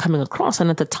started coming across.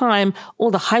 And at the time, all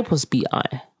the hype was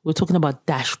BI. We're talking about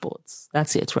dashboards.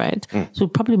 That's it, right? So we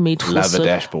probably made full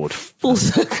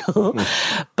circle.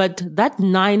 But that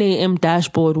 9 a.m.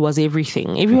 dashboard was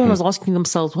everything. Everyone was asking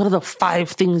themselves, what are the 5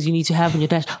 things you need to have in your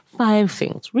dash? 5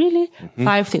 things. Really?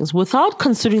 5 things. Without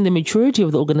considering the maturity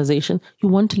of the organization, you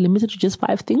want to limit it to just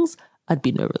 5 things? I'd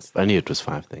be nervous. I knew it was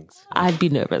 5 things. I'd be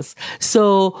nervous.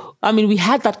 So, we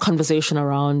had that conversation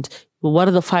around, well, what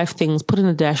are the 5 things? Put in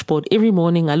a dashboard. Every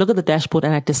morning I look at the dashboard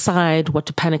and I decide what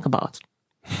to panic about.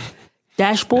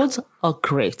 Dashboards are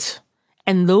great.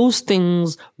 And those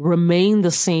things remain the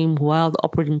same while the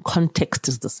operating context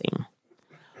is the same.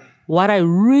 What I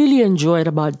really enjoyed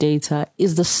about data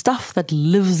is the stuff that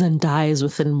lives and dies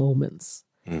within moments.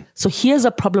 So here's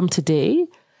a problem today.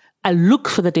 I look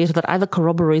for the data that either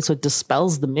corroborates or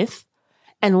dispels the myth.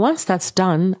 And once that's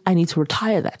done, I need to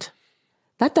retire that.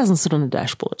 That doesn't sit on a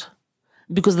dashboard.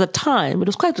 Because at the time, it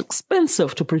was quite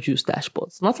expensive to produce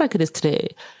dashboards, not like it is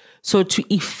today. So to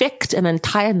effect an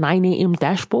entire 9 a.m.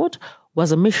 dashboard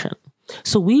was a mission.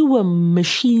 So we were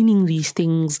machining these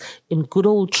things in good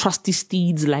old trusty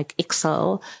steeds like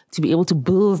Excel to be able to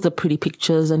build the pretty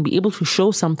pictures and be able to show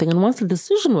something. And once the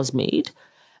decision was made,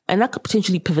 and that could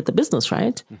potentially pivot the business,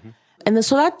 right? And then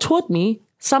so that taught me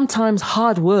sometimes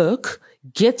hard work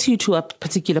gets you to a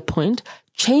particular point,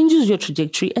 changes your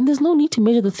trajectory, and there's no need to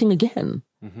measure the thing again.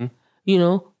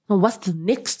 Now, what's the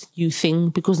next new thing?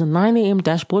 Because the 9 a.m.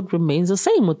 dashboard remains the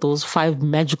same with those 5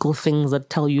 magical things that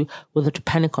tell you whether to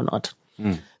panic or not.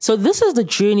 So this is the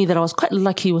journey that I was quite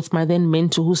lucky with my then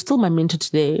mentor, who's still my mentor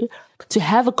today, to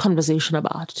have a conversation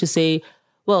about, to say,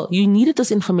 well, you needed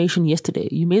this information yesterday.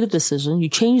 You made a decision. You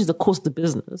changed the course of the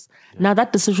business. Yeah. Now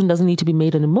that decision doesn't need to be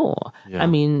made anymore. Yeah. I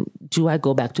mean, do I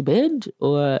go back to bed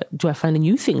or do I find a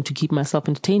new thing to keep myself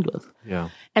entertained with? Yeah.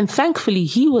 And thankfully,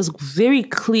 he was very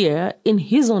clear in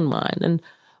his own mind. And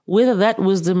whether that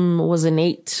wisdom was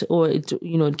innate or it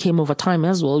came over time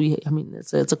as well,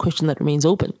 it's a question that remains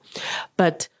open.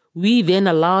 But we then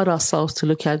allowed ourselves to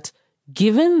look at,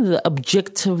 given the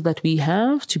objective that we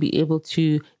have to be able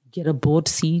to get a board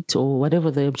seat or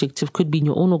whatever the objective could be in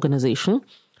your own organization,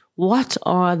 what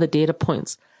are the data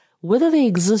points? Whether they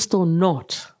exist or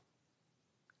not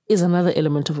is another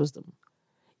element of wisdom.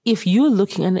 If you're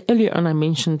looking, and earlier on I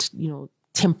mentioned,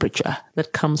 temperature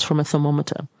that comes from a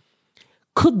thermometer.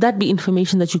 Could that be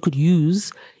information that you could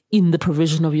use in the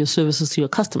provision of your services to your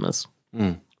customers?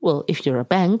 Well, if you're a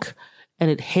bank and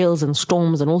it hails and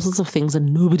storms and all sorts of things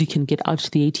and nobody can get out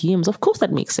to the ATMs, of course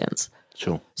that makes sense.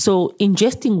 Sure. So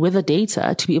ingesting weather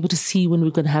data to be able to see when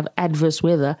we're going to have adverse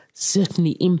weather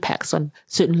certainly impacts on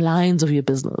certain lines of your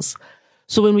business.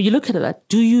 So when you look at that,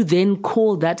 do you then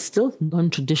call that still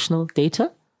non-traditional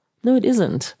data? No, it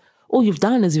isn't. All you've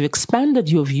done is you've expanded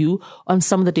your view on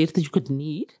some of the data that you could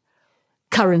need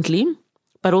currently,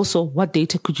 but also what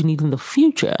data could you need in the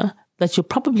future that you're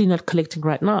probably not collecting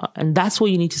right now. And that's where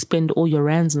you need to spend all your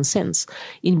rands and cents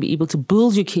in being able to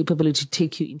build your capability to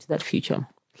take you into that future.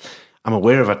 I'm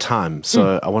aware of our time,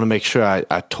 so I want to make sure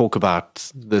I talk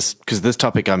about this, because this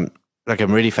topic I'm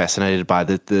really fascinated by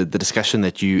the discussion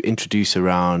that you introduce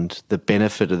around the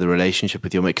benefit of the relationship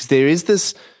with your mate, because there is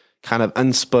this kind of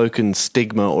unspoken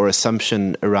stigma or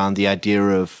assumption around the idea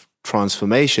of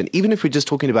transformation, even if we're just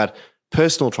talking about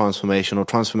personal transformation or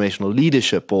transformational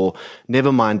leadership, or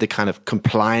never mind the kind of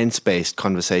compliance-based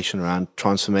conversation around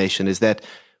transformation, is that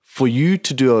for you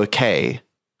to do okay,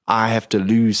 I have to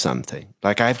lose something.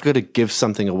 Like I've got to give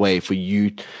something away for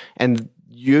you. And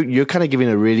you're kind of giving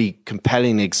a really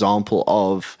compelling example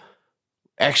of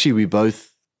actually we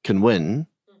both can win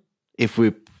if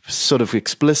we're sort of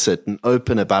explicit and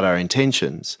open about our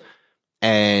intentions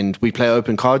and we play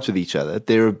open cards with each other.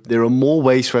 There are more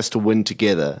ways for us to win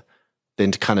together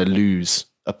than to kind of lose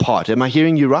apart. Am I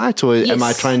hearing you right? Or am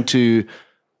I trying to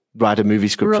write a movie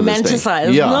script for this thing?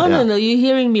 Romanticize. No, you're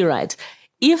hearing me right.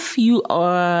 If you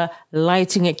are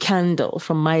lighting a candle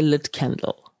from my lit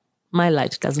candle, my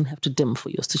light doesn't have to dim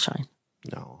for yours to shine.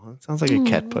 No, it sounds like a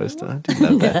cat poster. I did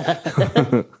love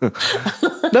that.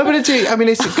 No, but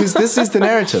it's because this is the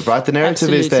narrative, right? The narrative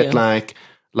is that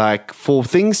like for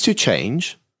things to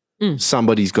change,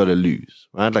 somebody's got to lose,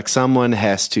 right? Like someone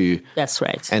has to. That's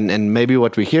right. And maybe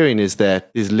what we're hearing is that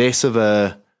there's less of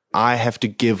a, I have to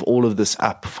give all of this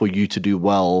up for you to do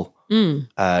well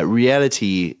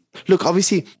reality. Look,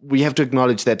 obviously, we have to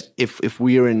acknowledge that if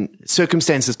we are in,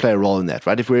 circumstances play a role in that,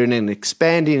 right? If we're in an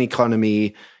expanding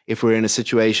economy, if we're in a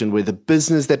situation where the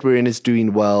business that we're in is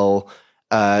doing well,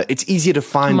 it's easier to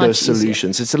find those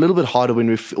solutions. It's a little bit harder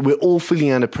when we're all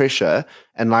feeling under pressure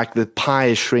and like the pie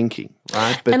is shrinking,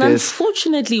 right? But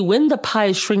unfortunately, when the pie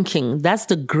is shrinking, that's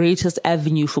the greatest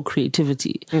avenue for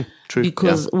creativity. True.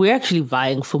 Because we're actually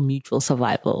vying for mutual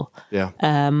survival. Yeah.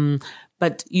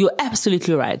 But you're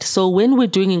absolutely right. So when we're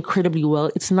doing incredibly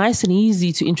well, it's nice and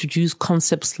easy to introduce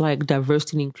concepts like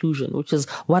diversity and inclusion, which is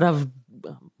what I've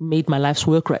made my life's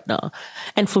work right now.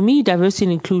 And for me, diversity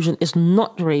and inclusion is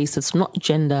not race, it's not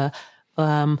gender.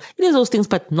 It is those things,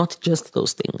 but not just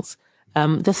those things.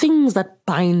 The things that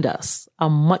bind us are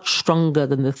much stronger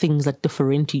than the things that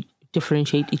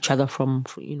differentiate each other from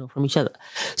each other.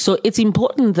 So it's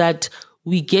important that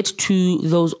we get to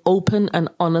those open and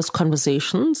honest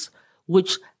conversations,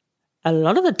 which a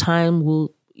lot of the time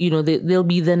will, there'll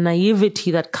be the naivety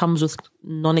that comes with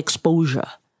non-exposure.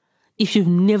 If you've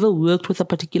never worked with a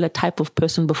particular type of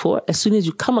person before, as soon as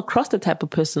you come across the type of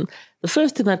person, the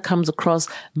first thing that comes across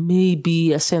may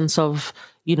be a sense of,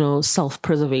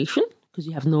 self-preservation, because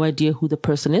you have no idea who the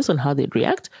person is and how they'd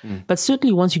react. But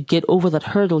certainly once you get over that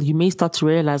hurdle, you may start to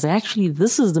realize, actually,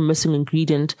 this is the missing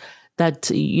ingredient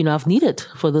that, I've needed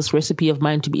for this recipe of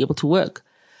mine to be able to work.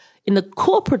 In the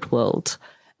corporate world,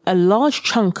 a large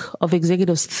chunk of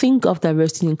executives think of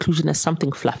diversity and inclusion as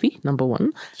something fluffy, number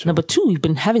one. Sure. Number two, we've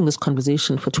been having this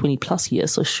conversation for 20 plus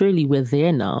years, so surely we're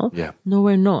there now. Yeah. No,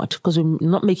 we're not, because we're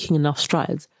not making enough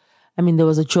strides. I mean, there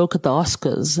was a joke at the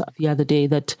Oscars the other day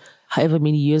that however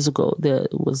many years ago, there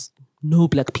was no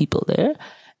black people there.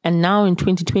 And now in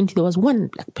 2020, there was one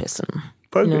black person.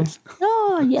 Progress.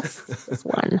 Oh, yes, this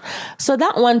one. So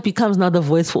that one becomes now the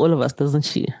voice for all of us, doesn't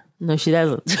she? No, she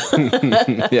doesn't.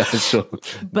 Yeah, sure.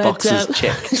 But, Boxes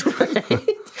checked. Right?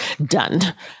 Done.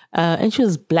 And she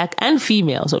was black and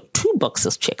female, so 2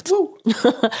 boxes checked.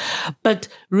 But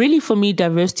really, for me,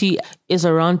 diversity is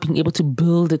around being able to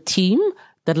build a team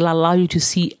that will allow you to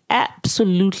see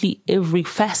absolutely every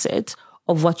facet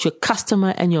of what your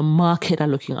customer and your market are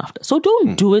looking after. So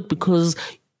don't do it because,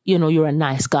 you're a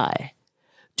nice guy.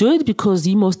 Do it because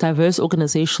the most diverse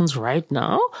organizations right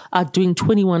now are doing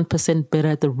 21% better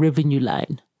at the revenue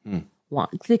line. One,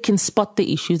 they can spot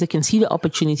the issues, they can see the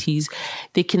opportunities,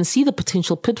 they can see the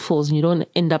potential pitfalls, and you don't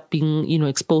end up being,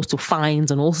 exposed to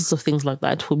fines and all sorts of things like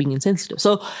that for being insensitive.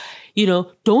 So,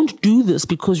 don't do this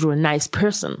because you're a nice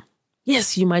person.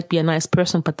 Yes, you might be a nice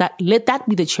person, but let that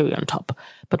be the cherry on top.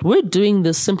 But we're doing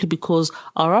this simply because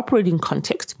our operating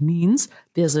context means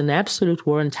there's an absolute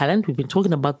war on talent. We've been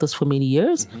talking about this for many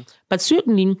years, but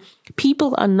certainly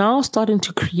people are now starting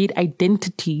to create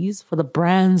identities for the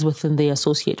brands within they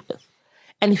associate with.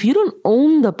 And if you don't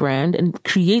own the brand and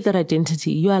create that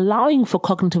identity, you're allowing for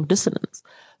cognitive dissonance.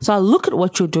 So I'll look at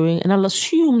what you're doing and I'll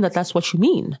assume that that's what you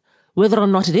mean, whether or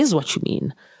not it is what you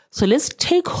mean. So let's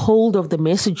take hold of the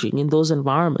messaging in those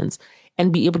environments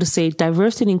and be able to say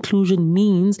diversity and inclusion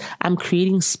means I'm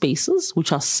creating spaces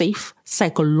which are safe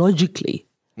psychologically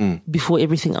before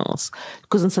everything else.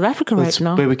 Because in South Africa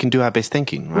now, where we can do our best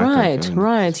thinking, right?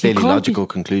 Right. Fairly logical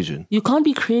conclusion. You can't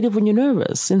be creative when you're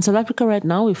nervous. In South Africa right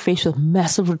now, we're faced with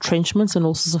massive retrenchments and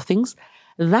all sorts of things.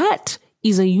 That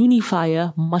is a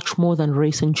unifier much more than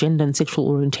race and gender and sexual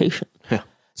orientation. Yeah.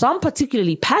 So I'm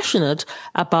particularly passionate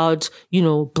about,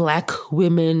 black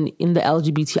women in the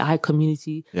LGBTI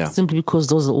community simply because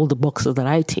those are all the boxes that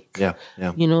I tick. Yeah.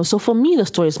 So for me, the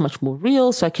story is much more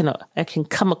real. So I can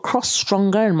come across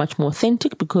stronger and much more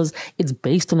authentic because it's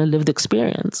based on a lived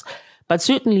experience. But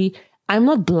certainly, I'm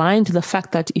not blind to the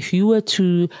fact that if you were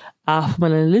to, from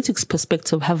an analytics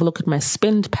perspective, have a look at my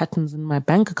spend patterns in my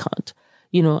bank account,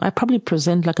 I probably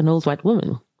present like an old white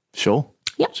woman. Sure.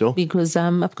 Yeah, sure. Because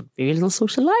I've got very little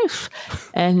social life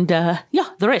and the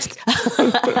rest.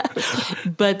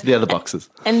 But the other boxes.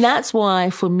 And that's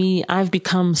why for me, I've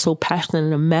become so passionate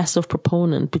and a massive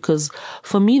proponent because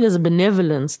for me, there's a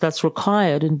benevolence that's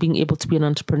required in being able to be an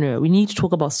entrepreneur. We need to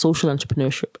talk about social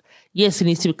entrepreneurship. Yes, it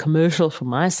needs to be commercial from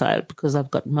my side because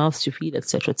I've got mouths to feed, et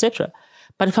cetera, et cetera.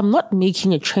 But if I'm not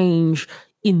making a change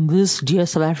in this dear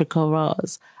South Africa of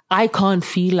ours, I can't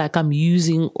feel like I'm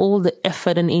using all the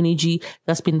effort and energy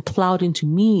that's been plowed into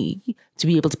me to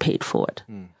be able to pay it forward.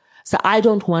 So I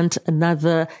don't want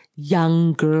another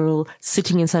young girl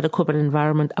sitting inside a corporate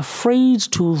environment afraid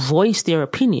to voice their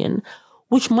opinion,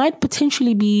 which might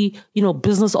potentially be,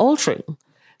 business altering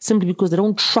simply because they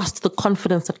don't trust the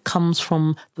confidence that comes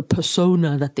from the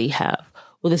persona that they have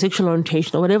or the sexual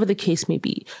orientation or whatever the case may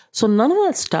be. So none of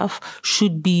that stuff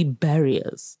should be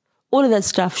barriers. All of that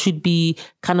stuff should be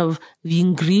kind of the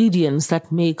ingredients that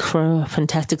make for a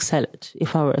fantastic salad,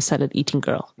 if I were a salad eating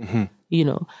girl,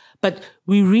 But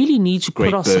we really need to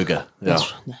put our... Great burger.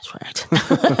 That's right.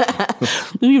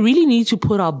 We really need to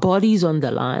put our bodies on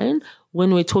the line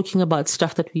when we're talking about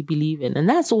stuff that we believe in. And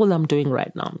that's all I'm doing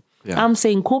right now. Yeah. I'm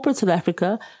saying corporate South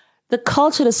Africa, the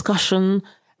culture discussion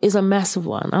is a massive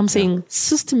one. I'm saying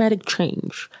systematic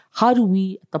change. How do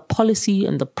we, at the policy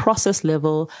and the process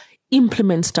level,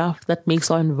 implement stuff that makes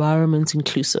our environments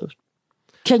inclusive?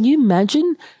 Can you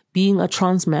imagine being a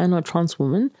trans man or a trans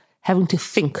woman having to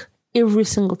think every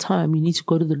single time you need to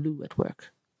go to the loo at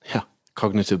work? Yeah,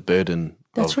 cognitive burden.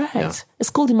 That's right. Yeah. It's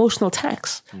called emotional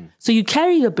tax. So you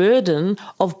carry the burden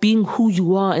of being who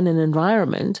you are in an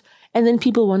environment, and then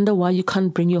people wonder why you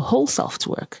can't bring your whole self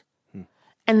to work.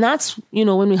 And that's,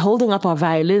 when we're holding up our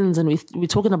violins and we're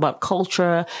talking about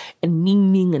culture and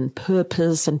meaning and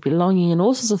purpose and belonging and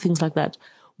all sorts of things like that,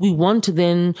 we want to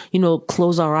then,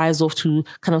 close our eyes off to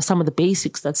kind of some of the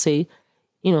basics that say,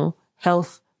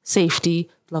 health, safety,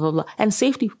 blah, blah, blah. And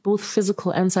safety, both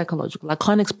physical and psychological. I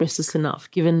can't express this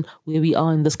enough, given where we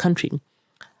are in this country.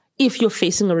 If you're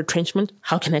facing a retrenchment,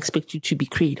 how can I expect you to be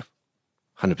creative?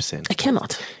 100%. I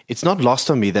cannot. It's not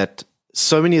lost on me that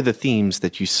so many of the themes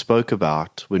that you spoke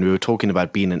about when we were talking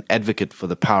about being an advocate for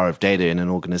the power of data in an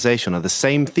organization are the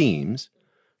same themes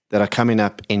that are coming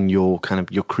up in your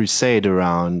crusade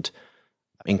around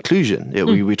inclusion.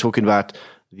 We were talking about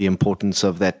the importance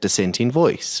of that dissenting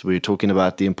voice. We were talking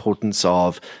about the importance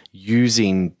of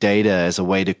using data as a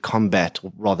way to combat,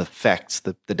 or rather facts,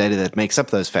 the data that makes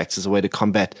up those facts as a way to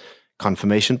combat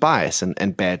confirmation bias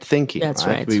and bad thinking. That's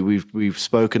right. We've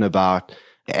spoken about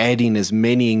adding as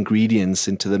many ingredients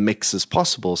into the mix as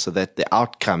possible so that the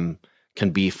outcome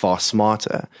can be far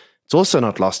smarter. It's also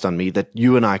not lost on me that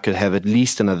you and I could have at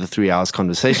least another 3 hours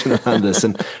conversation around this.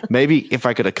 And maybe if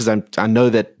I could, because I know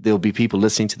that there'll be people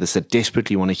listening to this that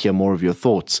desperately want to hear more of your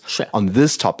thoughts on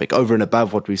this topic over and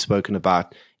above what we've spoken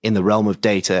about in the realm of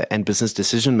data and business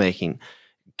decision making.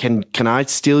 Can I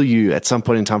steal you at some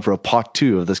point in time for a part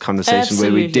 2 of this conversation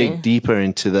where we dig deeper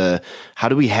into how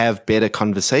do we have better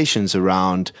conversations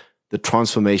around the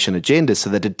transformation agenda so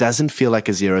that it doesn't feel like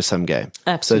a zero-sum game?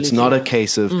 Absolutely. So it's not a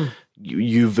case of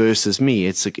you versus me.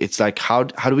 It's like how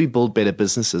do we build better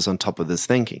businesses on top of this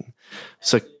thinking?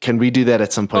 So can we do that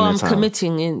at some point in time? I'm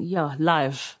committing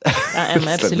live. I am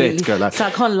absolutely. Let's go live. So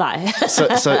I can't lie.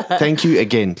 so thank you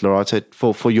again, Lerato,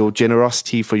 for your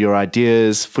generosity, for your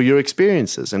ideas, for your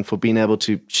experiences, and for being able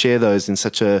to share those in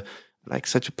such a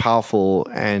powerful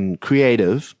and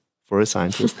creative, for a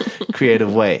scientist,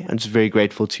 creative way. I'm just very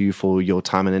grateful to you for your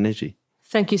time and energy.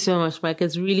 Thank you so much, Mike.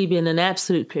 It's really been an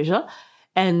absolute pleasure.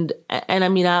 And I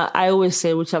mean, I always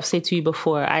say, which I've said to you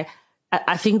before,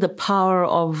 I think the power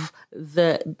of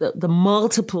the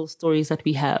multiple stories that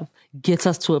we have gets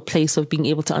us to a place of being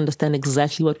able to understand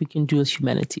exactly what we can do as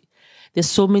humanity. There's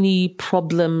so many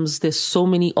problems, there's so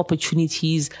many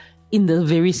opportunities in the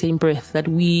very same breath that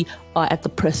we are at the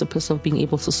precipice of being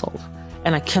able to solve.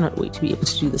 And I cannot wait to be able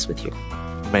to do this with you.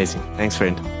 Amazing. Thanks,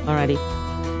 friend. Alrighty.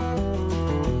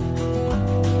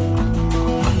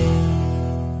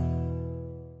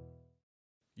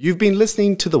 You've been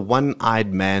listening to the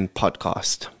One-Eyed Man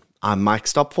podcast. I'm Mike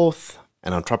Stopforth,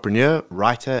 an entrepreneur,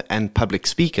 writer, and public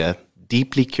speaker,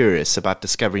 deeply curious about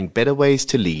discovering better ways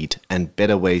to lead and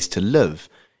better ways to live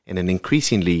in an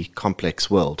increasingly complex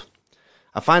world.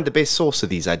 I find the best source of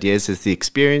these ideas is the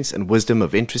experience and wisdom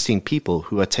of interesting people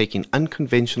who are taking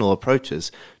unconventional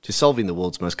approaches to solving the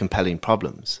world's most compelling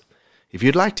problems. If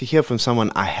you'd like to hear from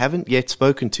someone I haven't yet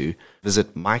spoken to,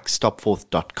 visit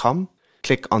mikestopforth.com.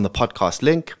 Click on the podcast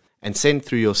link and send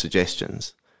through your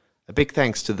suggestions. A big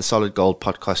thanks to the Solid Gold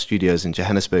Podcast Studios in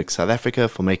Johannesburg, South Africa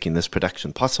for making this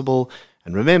production possible.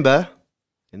 And remember,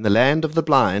 in the land of the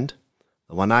blind,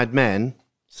 the one-eyed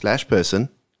man/person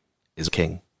is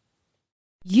king.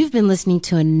 You've been listening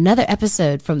to another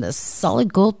episode from the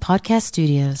Solid Gold Podcast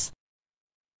Studios.